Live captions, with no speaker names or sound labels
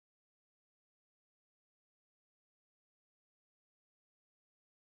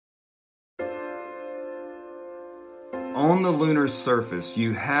On the lunar surface,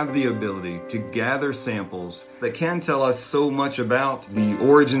 you have the ability to gather samples that can tell us so much about the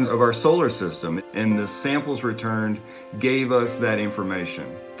origins of our solar system, and the samples returned gave us that information.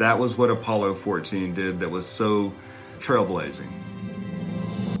 That was what Apollo 14 did that was so trailblazing.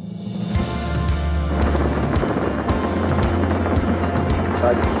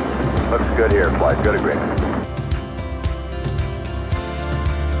 Looks good here, flight. Good agreement.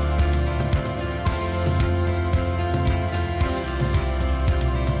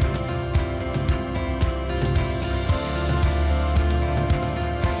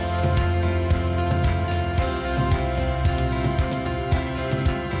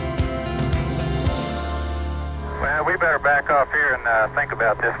 Well, we better back off here and think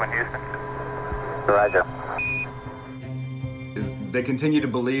about this one, Houston. Roger. They continue to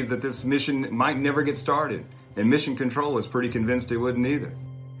believe that this mission might never get started, and Mission Control was pretty convinced it wouldn't either.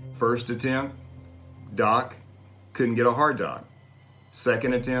 First attempt, dock, couldn't get a hard dock.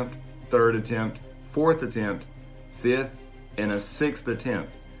 Second attempt, third attempt, fourth attempt, fifth, and a sixth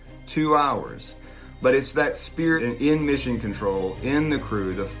attempt. 2 hours. But it's that spirit in Mission Control, in the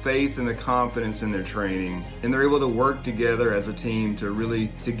crew, the faith and the confidence in their training, and they're able to work together as a team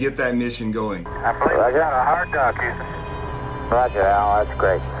to get that mission going. I believe I got a hard dock, Houston. Roger, Al. That's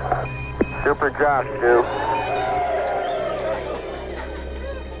great. Super job, Stu.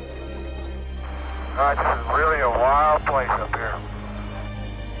 This is really a wild place up here.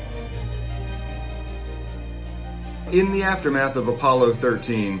 In the aftermath of Apollo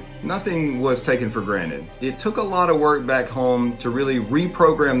 13, nothing was taken for granted. It took a lot of work back home to really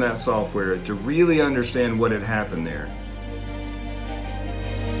reprogram that software, to really understand what had happened there.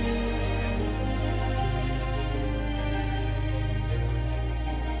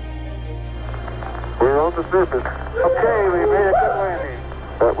 We're on the surface. Okay, we made a good landing.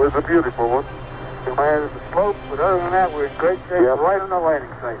 That was a beautiful one. We landed the slope, but other than that, we're in great shape. Yep. Right on the landing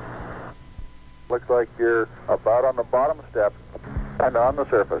site. Looks like you're about on the bottom step and on the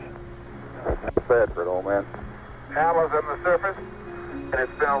surface. Bedford, old man. Al is on the surface, and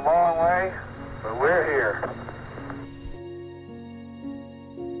it's been a long way, but we're here.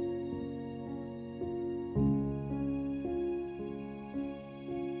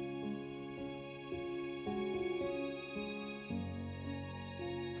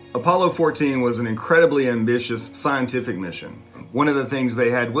 Apollo 14 was an incredibly ambitious scientific mission. One of the things they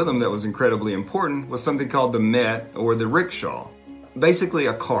had with them that was incredibly important was something called the Met, or the rickshaw. Basically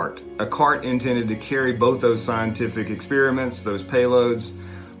a cart intended to carry both those scientific experiments, those payloads,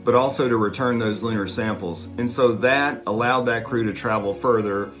 but also to return those lunar samples. And so that allowed that crew to travel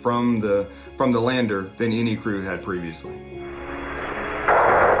further from the lander than any crew had previously.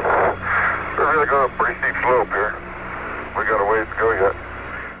 We're really going up a pretty steep slope here. We got a ways to go yet.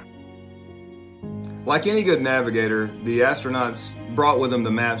 Like any good navigator, the astronauts brought with them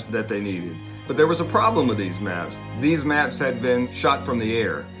the maps that they needed. But there was a problem with these maps. These maps had been shot from the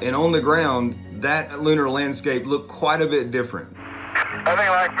air, and on the ground, that lunar landscape looked quite a bit different. Nothing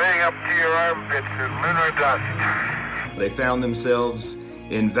like being up to your armpits in lunar dust. They found themselves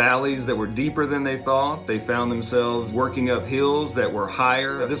in valleys that were deeper than they thought. They found themselves working up hills that were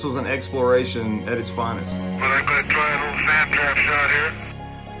higher. This was an exploration at its finest. Well, I'm going to try a little sand trap shot here.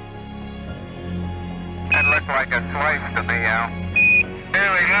 That looked like a slice to me, Al.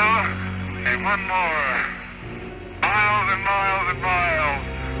 Here we go. And one more. Miles and miles and miles.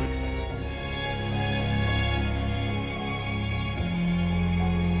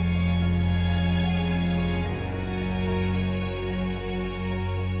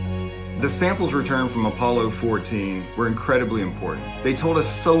 The samples returned from Apollo 14 were incredibly important. They told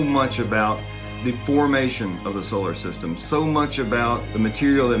us so much about the formation of the solar system, so much about the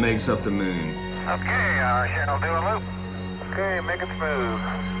material that makes up the moon. Okay, shall do a loop. Okay, make it smooth.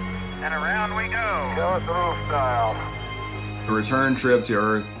 And around we go. Show us a little style. The return trip to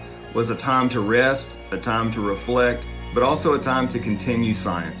Earth was a time to rest, a time to reflect, but also a time to continue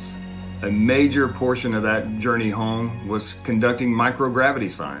science. A major portion of that journey home was conducting microgravity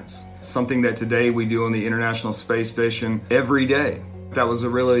science, something that today we do on the International Space Station every day. That was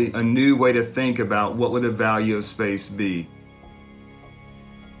really a new way to think about what would the value of space be.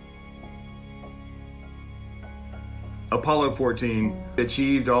 Apollo 14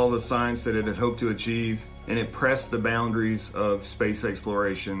 achieved all the science that it had hoped to achieve, and it pressed the boundaries of space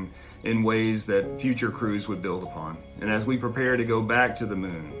exploration in ways that future crews would build upon. And as we prepare to go back to the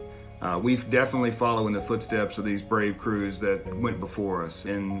moon, we've definitely followed in the footsteps of these brave crews that went before us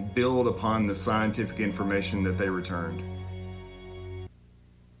and build upon the scientific information that they returned.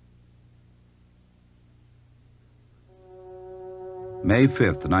 May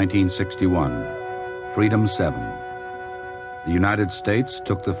 5th, 1961, Freedom 7. the United States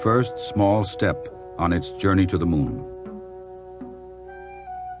took the first small step on its journey to the moon.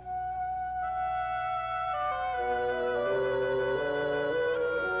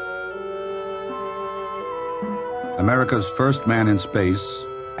 America's first man in space,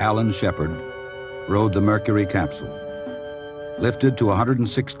 Alan Shepard, rode the Mercury capsule. Lifted to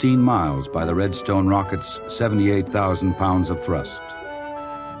 116 miles by the Redstone rocket's 78,000 pounds of thrust.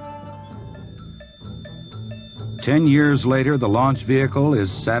 10 years later, the launch vehicle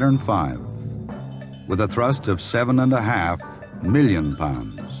is Saturn V, with a thrust of 7.5 million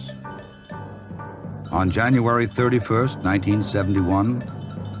pounds. On January 31st,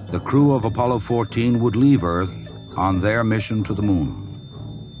 1971, the crew of Apollo 14 would leave Earth on their mission to the moon.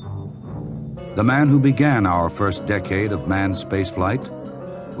 The man who began our first decade of manned spaceflight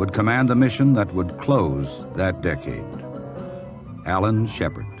would command the mission that would close that decade. Alan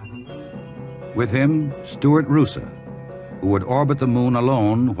Shepard. With him, Stuart Roosa, who would orbit the moon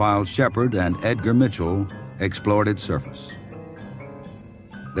alone while Shepard and Edgar Mitchell explored its surface.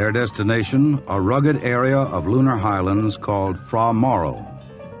 Their destination, a rugged area of lunar highlands called Mauro.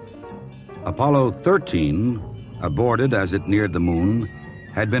 Apollo 13, aborted as it neared the moon,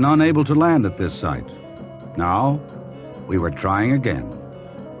 had been unable to land at this site. Now, we were trying again.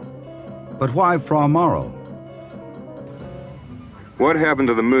 But why Mauro? What happened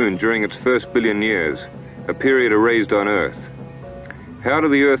to the moon during its first billion years, a period erased on Earth? How do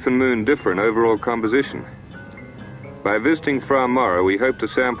the Earth and moon differ in overall composition? By visiting Mauro, we hope to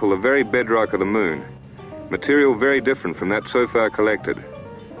sample the very bedrock of the moon, material very different from that so far collected,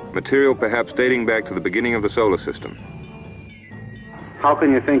 material perhaps dating back to the beginning of the solar system. How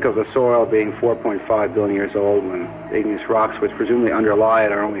can you think of the soil being 4.5 billion years old when the igneous rocks which presumably underlie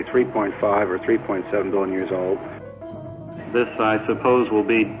it are only 3.5 or 3.7 billion years old? This, I suppose, will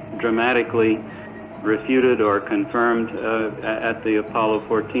be dramatically refuted or confirmed at the Apollo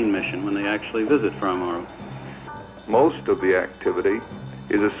 14 mission when they actually visit Mauro. Most of the activity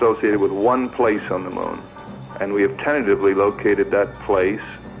is associated with one place on the moon, and we have tentatively located that place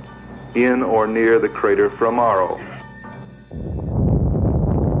in or near the crater Mauro.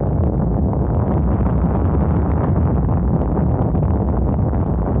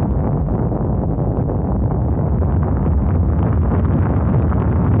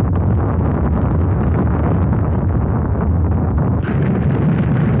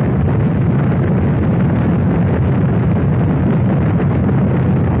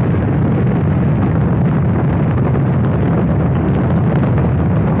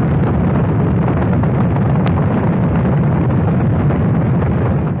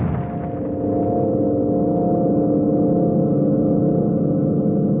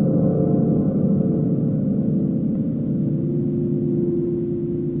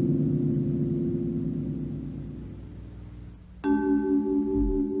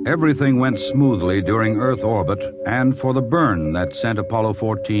 Everything went smoothly during Earth orbit and for the burn that sent Apollo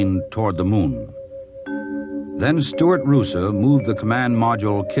 14 toward the moon. Then Stuart Roosa moved the command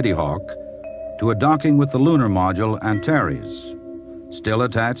module Kitty Hawk to a docking with the lunar module Antares, still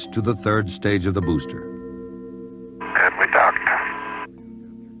attached to the third stage of the booster. And we docked.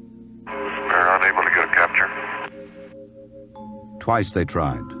 We're unable to get a capture. Twice they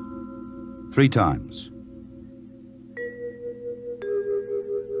tried. 3 times.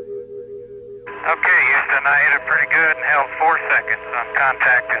 Okay, Houston, I hit it pretty good and held 4 seconds on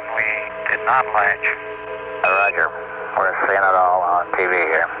contact, and we did not latch. Roger. We're seeing it all on TV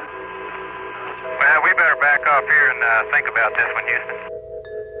here. Well, we better back off here and think about this one, Houston.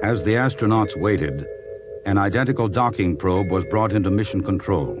 As the astronauts waited, an identical docking probe was brought into mission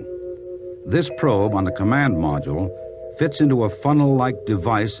control. This probe on the command module fits into a funnel-like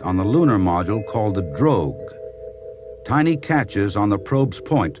device on the lunar module called the drogue. Tiny catches on the probe's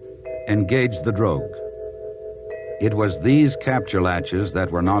point engaged the drogue. It was these capture latches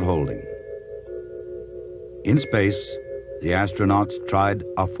that were not holding. In space, the astronauts tried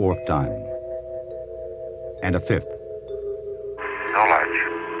a 4th time. And a 5th. No latch.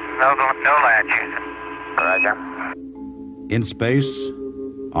 No latch, Houston. Roger. In space,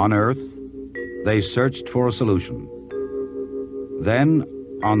 on Earth, they searched for a solution. Then,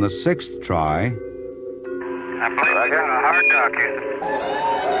 on the 6th try, I believe we got a hard dock, Houston.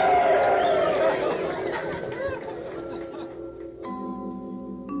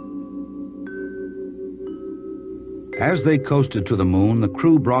 as they coasted to the moon, the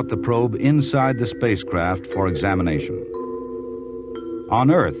crew brought the probe inside the spacecraft for examination.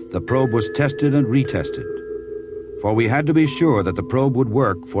 On Earth, the probe was tested and retested, for we had to be sure that the probe would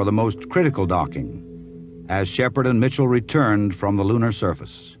work for the most critical docking, as Shepard and Mitchell returned from the lunar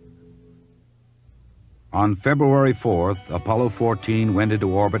surface. On February 4th, Apollo 14 went into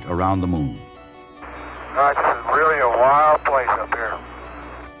orbit around the moon. This is really a wild place up here.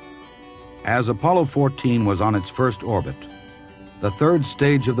 As Apollo 14 was on its first orbit, the third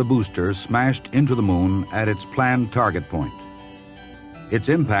stage of the booster smashed into the moon at its planned target point. Its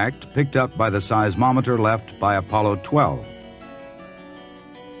impact picked up by the seismometer left by Apollo 12.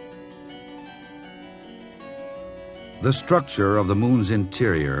 The structure of the moon's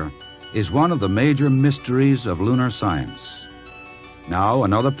interior is one of the major mysteries of lunar science. Now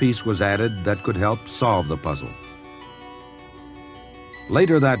another piece was added that could help solve the puzzle.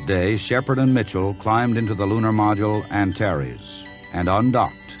 Later that day, Shepard and Mitchell climbed into the lunar module Antares and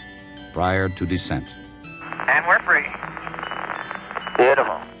undocked prior to descent. And we're free.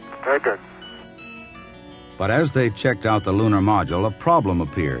 Beautiful. Very good. But as they checked out the lunar module, a problem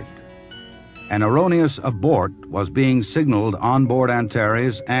appeared. An erroneous abort was being signaled on board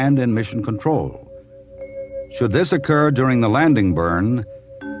Antares and in mission control. Should this occur during the landing burn,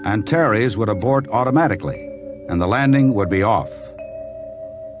 Antares would abort automatically, and the landing would be off.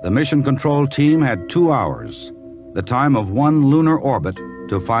 The mission control team had 2 hours, the time of one lunar orbit,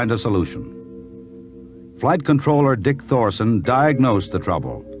 to find a solution. Flight controller Dick Thorson diagnosed the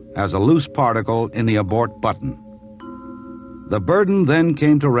trouble as a loose particle in the abort button. The burden then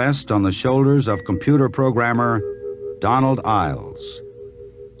came to rest on the shoulders of computer programmer Donald Iles.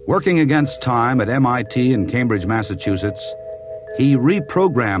 Working against time at MIT in Cambridge, Massachusetts, he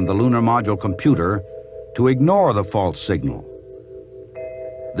reprogrammed the lunar module computer to ignore the false signal.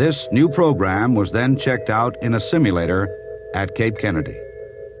 This new program was then checked out in a simulator at Cape Kennedy.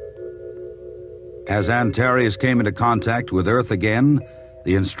 As Antares came into contact with Earth again,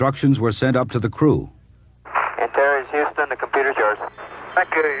 the instructions were sent up to the crew. Antares, Houston, the computer's yours.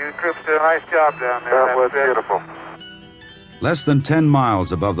 Thank you. You troops did a nice job down there. That was beautiful. Less than 10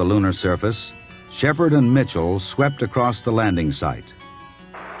 miles above the lunar surface, Shepard and Mitchell swept across the landing site.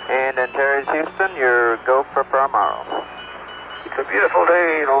 And Antares, Houston, your go for Mauro. It's a beautiful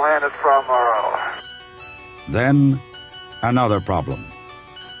day to land at Mauro. Then, another problem.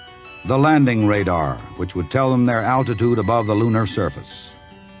 The landing radar, which would tell them their altitude above the lunar surface.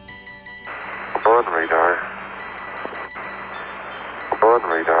 On radar. On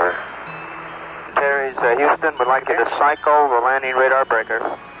radar. Antares, Houston, would like you to cycle the landing radar breaker.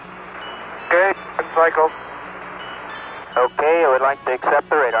 Okay, cycle. Okay, I would like to accept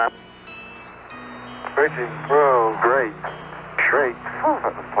the radar. Bridging. Oh, great. Great. Oh,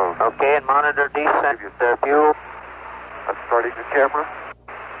 that was close. Okay, and monitor descent fuel. That's starting the camera.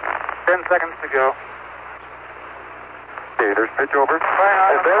 10 seconds to go. Okay, there's pitch over. Right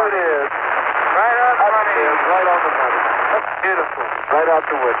on there it is. Right on the money. Right on the money. That's beautiful. Right out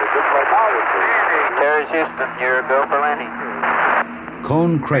the window, just like Antares, Houston, your go for landing.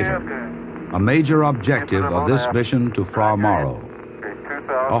 Cone Crater, a major objective of this mission to Mauro.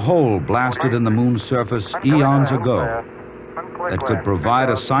 A hole blasted in the moon's surface eons ago that could provide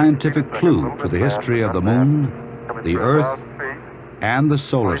a scientific clue to the history of the moon, the Earth, and the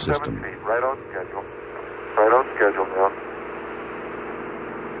solar system. Right on schedule. Right on schedule now.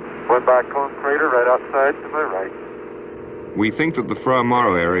 One by Cone Crater right outside to my right. We think that the Fra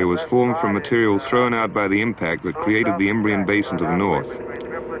Mauro area was formed from material thrown out by the impact that created the Imbrian Basin to the north.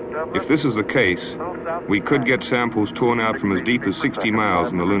 If this is the case, we could get samples torn out from as deep as 60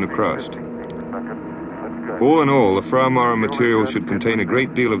 miles in the lunar crust. All in all, the Fra Mauro material should contain a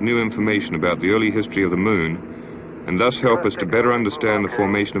great deal of new information about the early history of the moon, and thus help us to better understand the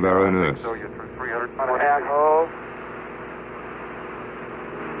formation of our own Earth.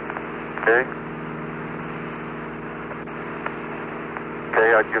 Okay.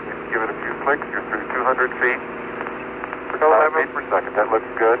 Okay, I'd give it a few clicks. You're through 200 feet. 5 feet per second. That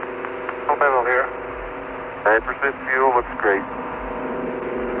looks good. No metal here. 9% fuel looks great.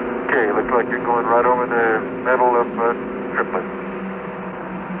 Okay, looks like you're going right over the middle of triplet.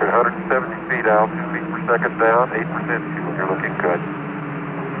 You're 170 feet out, 2 feet per second down, 8% fuel. You're looking good.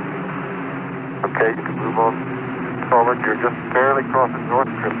 Okay, you can move on forward. You're just barely crossing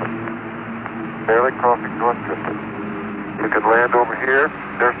North Triplet. Barely crossing North Triplet. You can land over here.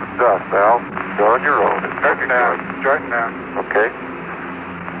 There's some dust, Al. You're on your own. Starting down. Starting down. Okay.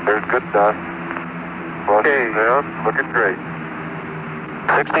 There's good dust. Crossing down. Looking great.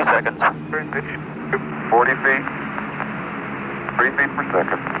 60 seconds. 40 feet. 3 feet per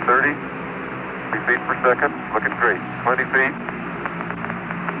second. 30. 3 feet per second. Looking great. 20 feet.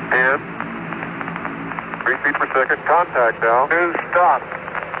 10. 3 feet per second. Contact, Al. New stop.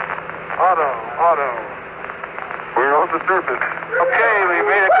 Auto. We're on the surface. Okay, we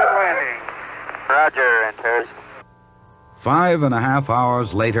made a good landing. Roger, Antares. 5.5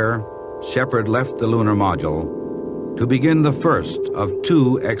 hours later, Shepard left the lunar module to begin the first of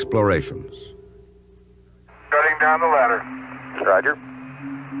 2 explorations. Shutting down the ladder. Roger.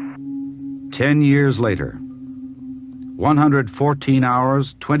 10 years later, 114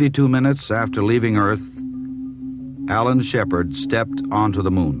 hours, 22 minutes after leaving Earth, Alan Shepard stepped onto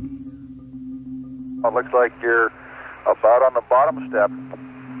the moon. It looks like you're about on the bottom step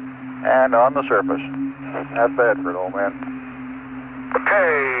and on the surface. Not bad for an old man.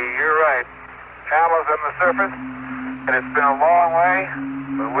 Okay, you're right. Alan's on the surface, and it's been a long way,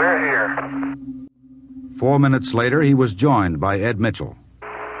 but we're here. 4 minutes later, he was joined by Ed Mitchell. The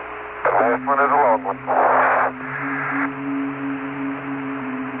last one is a long one.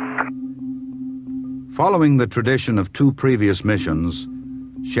 Following the tradition of 2 previous missions,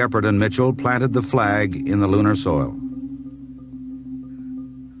 Shepard and Mitchell planted the flag in the lunar soil.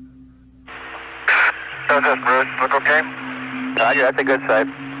 How's this, Bruce? Look okay? Roger, that's a good sight.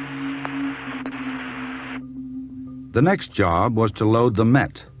 The next job was to load the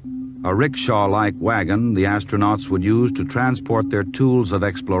Met, a rickshaw-like wagon the astronauts would use to transport their tools of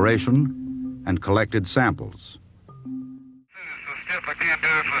exploration and collected samples. This is a step I can't do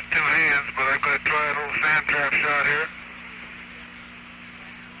this with 2 hands, but I'm going to try a little sand trap shot here.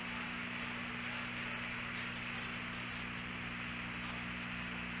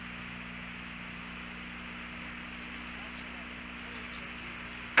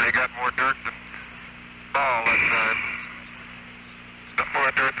 They got more dirt than ball that time.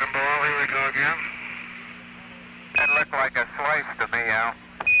 More dirt than ball. Here we go again. That looked like a slice to me, Al.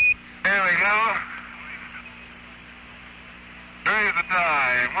 There we go. Raise the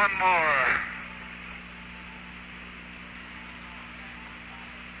die. One more.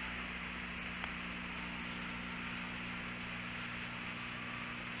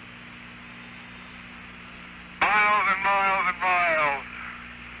 Miles and miles and miles.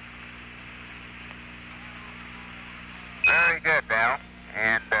 Very good, Al.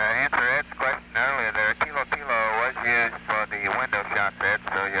 And answer Ed's question earlier there, Kilo was used for the window shots, Ed,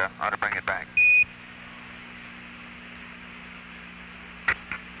 so you ought to bring it back.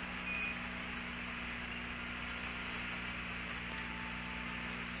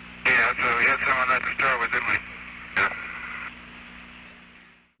 Yeah, so we had some on that to start with, didn't we? Yeah.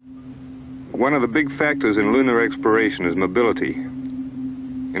 One of the big factors in lunar exploration is mobility.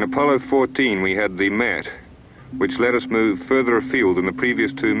 In Apollo 14, we had the Met, which let us move further afield than the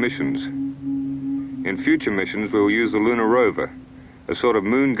previous 2 missions. In future missions, we will use the Lunar rover, a sort of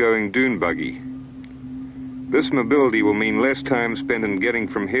moon-going dune buggy. This mobility will mean less time spent in getting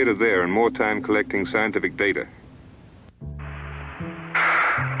from here to there and more time collecting scientific data.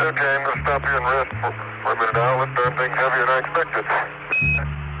 Okay, I'm going to stop here and rest for a minute now. This darn thing's heavier than I expected.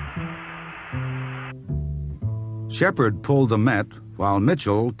 Shepard pulled the Met while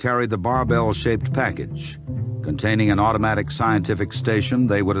Mitchell carried the barbell-shaped package containing an automatic scientific station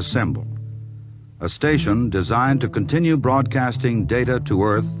they would assemble. A station designed to continue broadcasting data to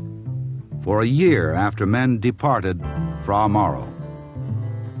Earth for a year after men departed from Mauro.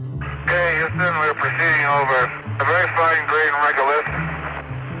 Okay, Houston, we're proceeding over a very fine grain regolith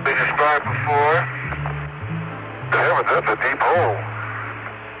we described before. Good heavens, that's a deep hole.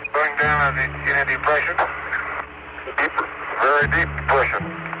 Going down in a depression. Deep, very deep depression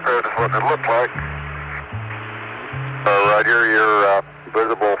compared to what it looked like. Roger, you're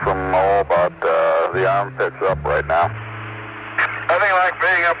visible from about the armpits up right now. Nothing like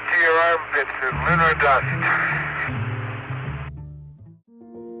being up to your armpits in lunar dust.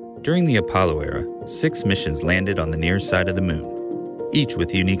 During the Apollo era, 6 missions landed on the near side of the moon, each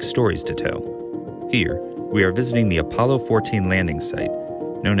with unique stories to tell. Here, we are visiting the Apollo 14 landing site,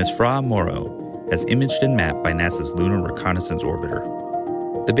 known as Fra Mauro, as imaged and mapped by NASA's Lunar Reconnaissance Orbiter.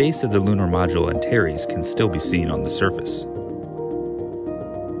 The base of the lunar module Antares can still be seen on the surface.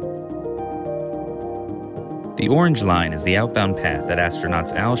 The orange line is the outbound path that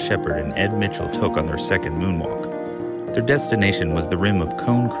astronauts Al Shepard and Ed Mitchell took on their second moonwalk. Their destination was the rim of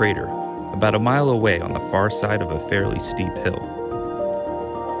Cone Crater, about a mile away on the far side of a fairly steep hill.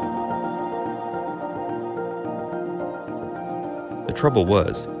 The trouble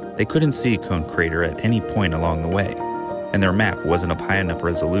was, they couldn't see Cone Crater at any point along the way, and their map wasn't of high enough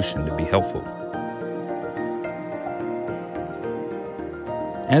resolution to be helpful.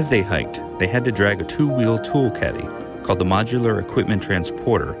 As they hiked, they had to drag a 2-wheel tool caddy called the Modular Equipment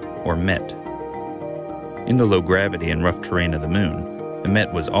Transporter, or MET. In the low gravity and rough terrain of the moon, the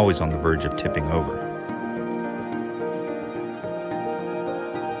MET was always on the verge of tipping over.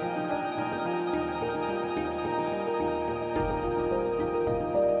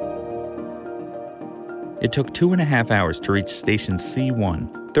 It took 2.5 hours to reach Station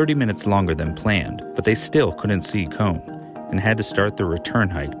C1, 30 minutes longer than planned, but they still couldn't see Cone and had to start their return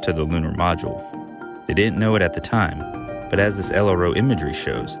hike to the lunar module. They didn't know it at the time, but as this LRO imagery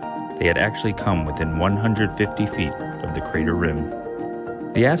shows, they had actually come within 150 feet of the crater rim.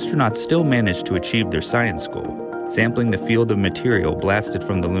 The astronauts still managed to achieve their science goal, sampling the field of material blasted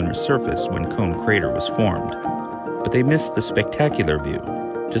from the lunar surface when Cone Crater was formed, but they missed the spectacular view,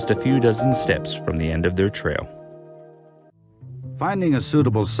 just a few dozen steps from the end of their trail. Finding a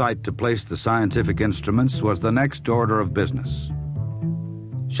suitable site to place the scientific instruments was the next order of business.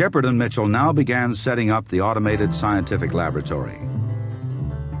 Shepard and Mitchell now began setting up the automated scientific laboratory.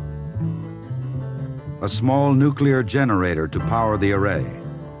 A small nuclear generator to power the array.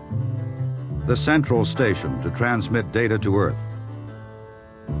 The central station to transmit data to Earth.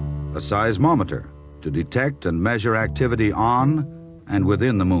 A seismometer to detect and measure activity on and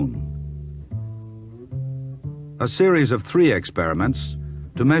within the moon. A series of 3 experiments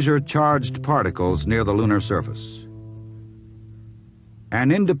to measure charged particles near the lunar surface.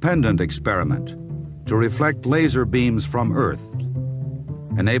 An independent experiment to reflect laser beams from Earth,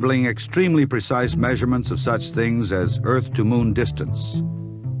 enabling extremely precise measurements of such things as Earth-to-moon distance,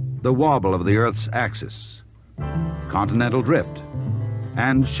 the wobble of the Earth's axis, continental drift,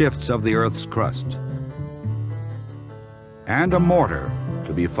 and shifts of the Earth's crust. And a mortar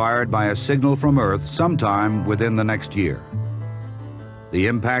to be fired by a signal from Earth sometime within the next year. The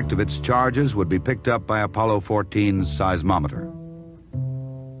impact of its charges would be picked up by Apollo 14's seismometer.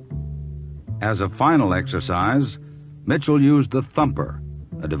 As a final exercise, Mitchell used the thumper,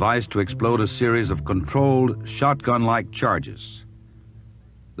 a device to explode a series of controlled shotgun-like charges.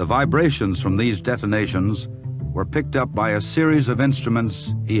 The vibrations from these detonations were picked up by a series of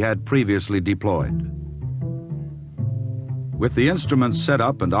instruments he had previously deployed. With the instruments set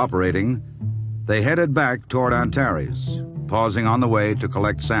up and operating, they headed back toward Antares, pausing on the way to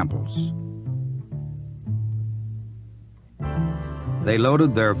collect samples. They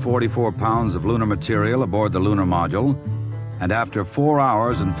loaded their 44 pounds of lunar material aboard the lunar module, and after 4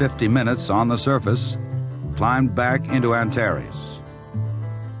 hours and 50 minutes on the surface, climbed back into Antares.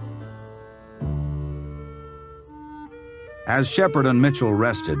 As Shepard and Mitchell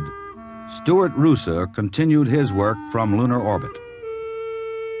rested, Stuart Roosa continued his work from lunar orbit.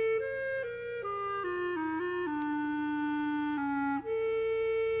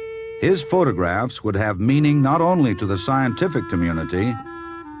 His photographs would have meaning not only to the scientific community,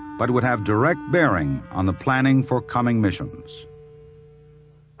 but would have direct bearing on the planning for coming missions.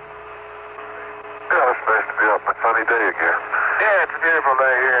 Yeah, it's nice to be up a sunny day again. Yeah, it's a beautiful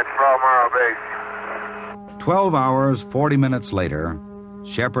day here at Mauro Base. 12 hours, 40 minutes later,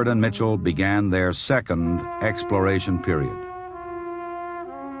 Shepard and Mitchell began their second exploration period.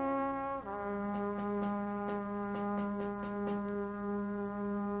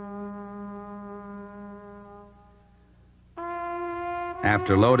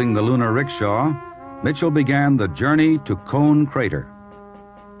 After loading the lunar rickshaw, Mitchell began the journey to Cone Crater.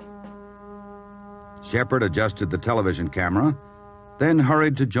 Shepard adjusted the television camera, then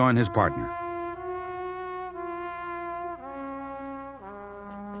hurried to join his partner.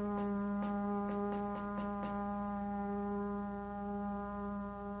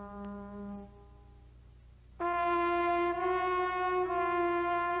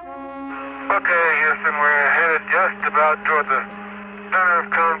 Okay, Houston, we're headed just about toward the center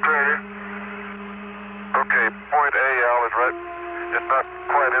of Cone Crater. Okay, point A, Al, is right. It's not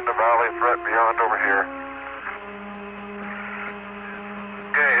quite in the valley, it's right beyond over here.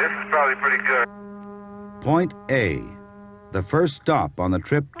 Okay, this is probably pretty good. Point A, the first stop on the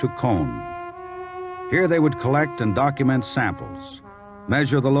trip to Cone. Here they would collect and document samples,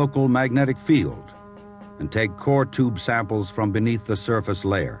 measure the local magnetic field, and take core tube samples from beneath the surface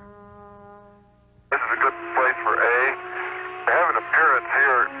layer. This is a good place for A. They have an appearance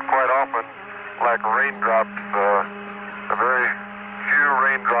here quite often like raindrops, a very few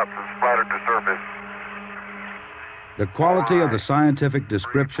raindrops have splattered the surface. The quality of the scientific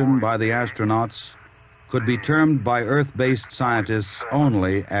description by the astronauts could be termed by Earth-based scientists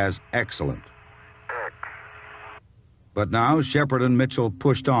only as excellent. But now Shepard and Mitchell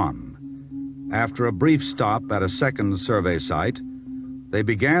pushed on. After a brief stop at a second survey site, they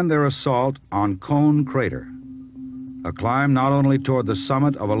began their assault on Cone Crater, a climb not only toward the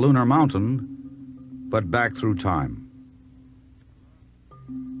summit of a lunar mountain, but back through time.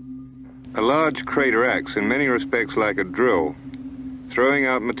 A large crater acts in many respects like a drill, throwing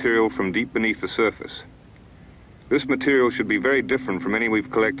out material from deep beneath the surface. This material should be very different from any we've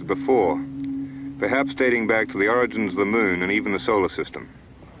collected before, perhaps dating back to the origins of the moon and even the solar system.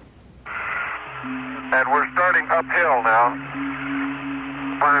 And we're starting uphill now.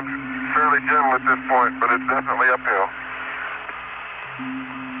 climb's fairly gentle at this point, but it's definitely uphill.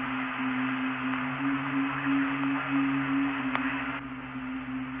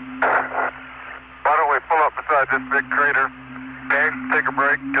 Why don't we pull up beside this big crater, Dave, take a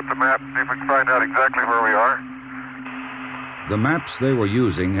break, get the map, see if we can find out exactly where we are. The maps they were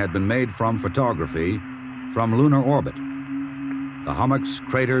using had been made from photography from lunar orbit. The hummocks,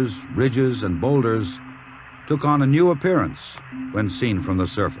 craters, ridges, and boulders took on a new appearance when seen from the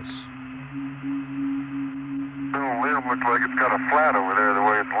surface. The little limb looks like it's got a flat over there the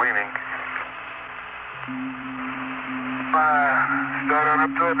way it's leaning. Start on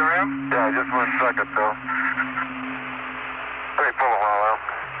up toward the rim? Yeah, just 1 second though. Let me pull a while out.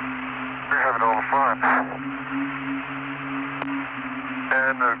 We're having all the fun.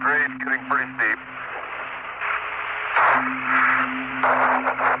 And the grade's getting pretty steep.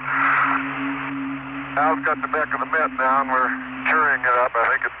 Al's got the back of the mitt now, and we're carrying it up.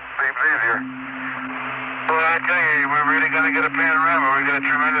 I think it seems easier. Well, I tell you, we're really going to get a panorama. We got a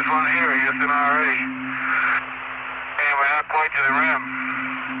tremendous one here, you see already. And we're not quite to the rim.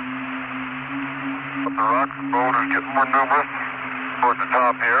 But the rocks and boulders getting more numerous toward the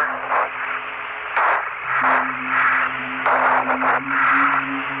top here.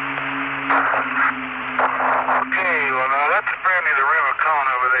 Okay, well now that's apparently the rim of Cone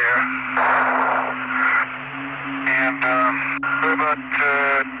over there. And we're about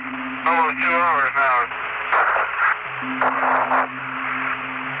almost 2 hours now.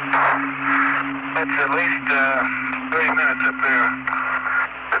 That's at least 30 minutes up there.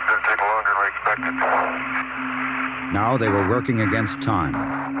 It's going to take longer than we expected. Now they were working against time,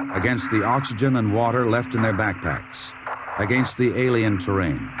 against the oxygen and water left in their backpacks, against the alien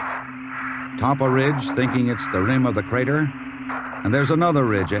terrain. Top a ridge, thinking it's the rim of the crater, and there's another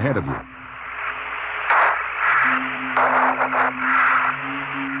ridge ahead of you.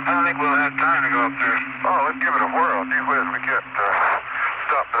 I don't think we'll have time to go up there. Oh, let's give it a whirl. Gee whiz, we can't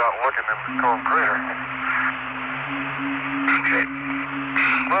stop without looking in the Cone crater. Okay.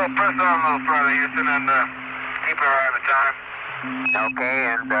 Well, press on a little further, Houston, and keep our eye on the time. Okay,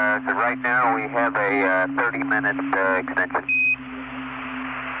 and so right now we have a 30-minute extension.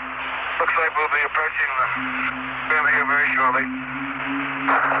 Looks like we'll be approaching the rim here very shortly.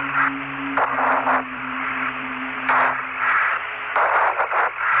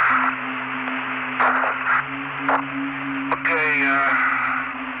 Okay,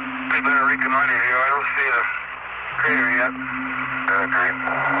 we better reconnoiter here. I don't see a crater yet. Agreed.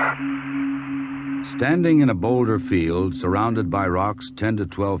 Standing in a boulder field surrounded by rocks 10 to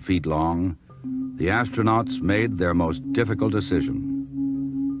 12 feet long, the astronauts made their most difficult decision.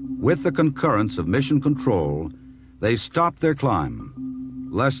 With the concurrence of mission control, they stopped their climb,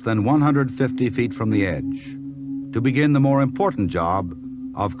 less than 150 feet from the edge, to begin the more important job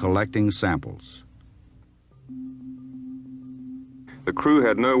of collecting samples. The crew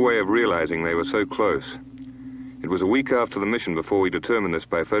had no way of realizing they were so close. It was a week after the mission before we determined this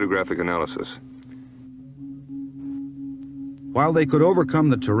by photographic analysis. While they could overcome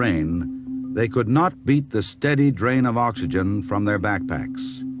the terrain, they could not beat the steady drain of oxygen from their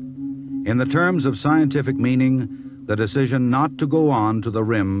backpacks. In the terms of scientific meaning, the decision not to go on to the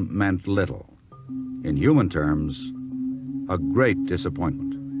rim meant little. In human terms, a great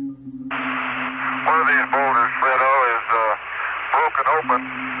disappointment. One of these boulders, Fredo, is broken open.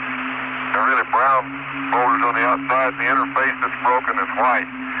 They're really brown boulders on the outside, and the inner face that's broken is white.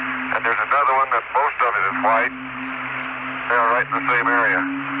 And there's another one that most of it is white. They are right in the same area.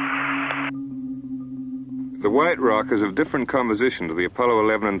 The white rock is of different composition to the Apollo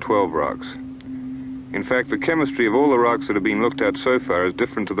 11 and 12 rocks. In fact, the chemistry of all the rocks that have been looked at so far is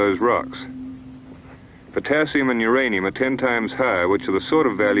different to those rocks. Potassium and uranium are 10 times higher, which are the sort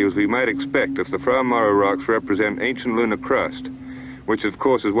of values we might expect if the Fra Mauro rocks represent ancient lunar crust, which of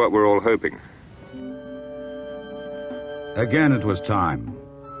course is what we're all hoping. Again, it was time.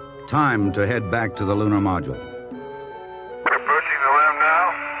 Time to head back to the lunar module. We're approaching the rim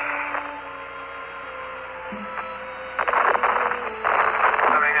now.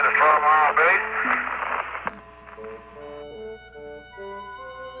 Coming into Fra Mauro base.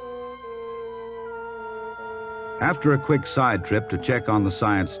 After a quick side trip to check on the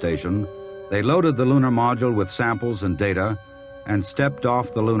science station, they loaded the lunar module with samples and data and stepped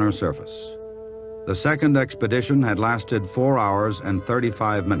off the lunar surface. The second expedition had lasted 4 hours and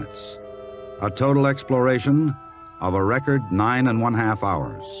 35 minutes, a total exploration of a record 9.5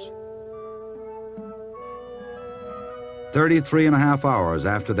 hours. 33.5 hours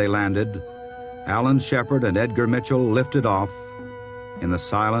after they landed, Alan Shepard and Edgar Mitchell lifted off in the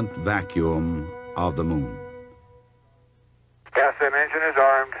silent vacuum of the moon. SN engine is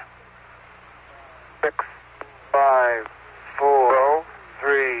armed. 6, 5, 4,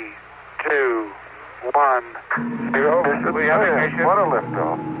 3, 2, 1, 0. We have ignition. What a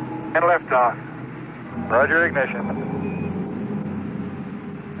liftoff. And liftoff. Roger, ignition.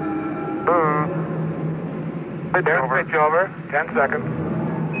 There's pitch over. 10 seconds.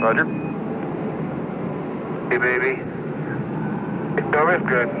 Roger. Hey, baby. Pitch over is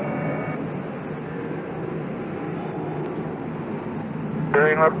good.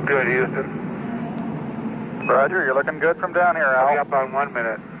 Steering looks good, Houston. Roger, you're looking good from down here, I'll be Al. up on 1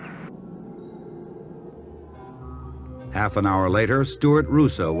 minute. Half an hour later, Stuart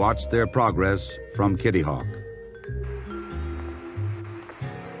Roosa watched their progress from Kitty Hawk.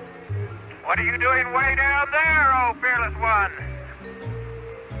 What are you doing way down there, oh fearless one?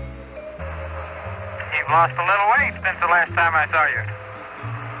 You've lost a little weight since the last time I saw you.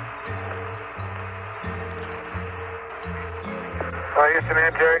 Houston,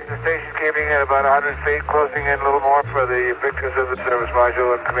 Antares, the station keeping at about 100 feet, closing in a little more for the pictures of the service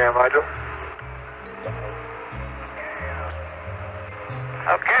module and command module.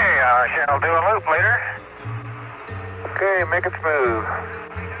 Okay, I shall do a loop later. Okay, make it smooth.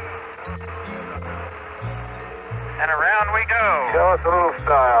 And around we go. Show us a little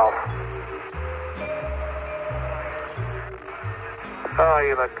style. Oh,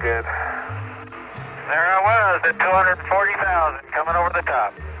 you look good. There I was at 240,000 coming over the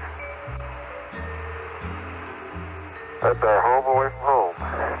top. That's our home away from home.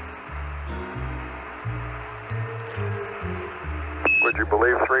 Would you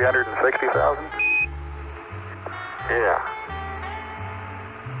believe 360,000? Yeah.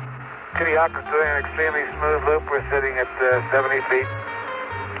 Kitty Hawk is doing an extremely smooth loop. We're sitting at 70 feet,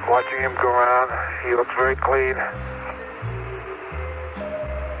 watching him go around. He looks very clean.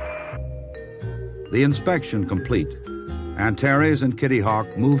 The inspection complete, Antares and Kitty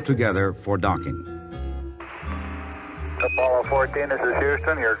Hawk moved together for docking. Apollo 14, this is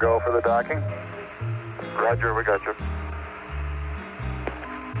Houston. Your go for the docking. Roger, we got you.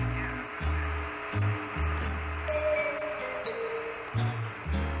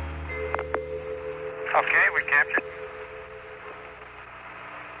 Okay, we captured.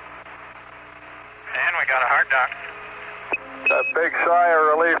 And we got a hard dock. A big sigh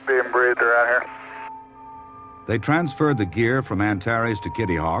of relief being breathed around here. They transferred the gear from Antares to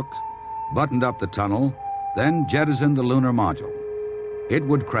Kitty Hawk, buttoned up the tunnel, then jettisoned the lunar module. It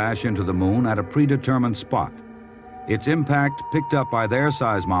would crash into the moon at a predetermined spot. Its impact picked up by their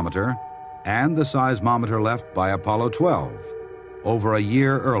seismometer and the seismometer left by Apollo 12 over a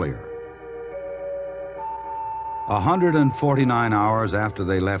year earlier. 149 hours after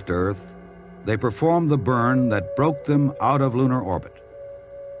they left Earth, they performed the burn that broke them out of lunar orbit.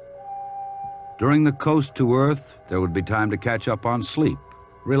 During the coast to Earth, there would be time to catch up on sleep,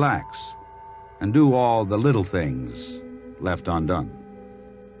 relax, and do all the little things left undone.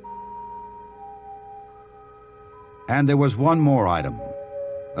 And there was one more item,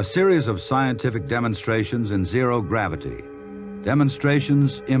 a series of scientific demonstrations in zero gravity,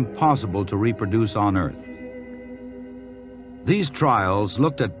 demonstrations impossible to reproduce on Earth. These trials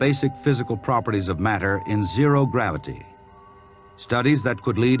looked at basic physical properties of matter in zero gravity, studies that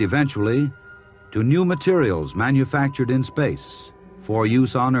could lead eventually to new materials manufactured in space for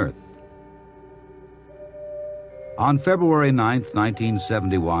use on Earth. On February 9th,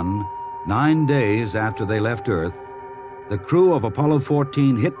 1971, 9 days after they left Earth, the crew of Apollo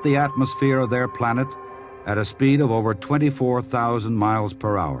 14 hit the atmosphere of their planet at a speed of over 24,000 miles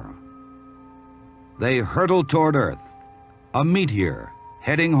per hour. They hurtled toward Earth, a meteor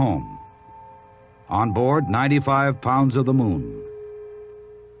heading home. On board, 95 pounds of the moon.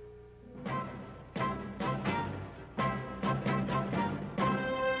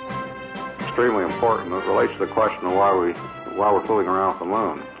 Extremely important. It relates to the question of why we're fooling around with the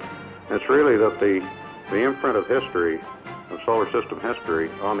moon. It's really that the imprint of history, of solar system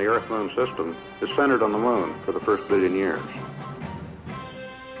history, on the Earth-Moon system is centered on the moon for the first billion years.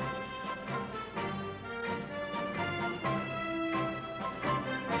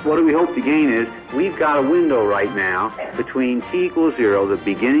 What do we hope to gain is we've got a window right now between t equals 0, the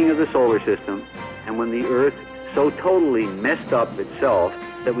beginning of the solar system, and when the Earth so totally messed up itself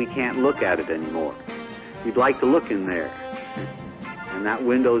that we can't look at it anymore. We'd like to look in there, and that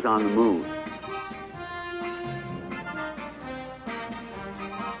window's on the moon.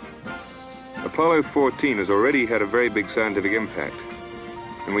 Apollo 14 has already had a very big scientific impact,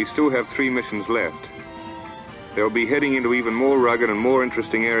 and we still have 3 missions left. They'll be heading into even more rugged and more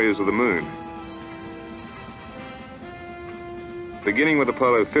interesting areas of the moon. Beginning with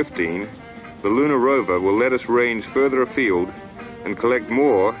Apollo 15, the lunar rover will let us range further afield and collect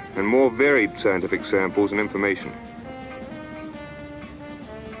more and more varied scientific samples and information.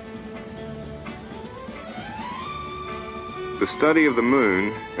 The study of the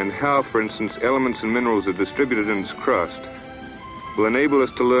moon and how, for instance, elements and minerals are distributed in its crust will enable us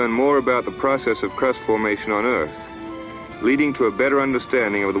to learn more about the process of crust formation on Earth, leading to a better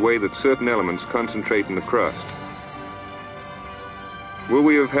understanding of the way that certain elements concentrate in the crust. Will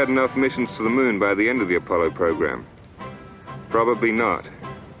we have had enough missions to the moon by the end of the Apollo program? Probably not.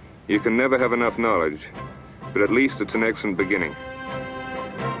 You can never have enough knowledge, but at least it's an excellent beginning.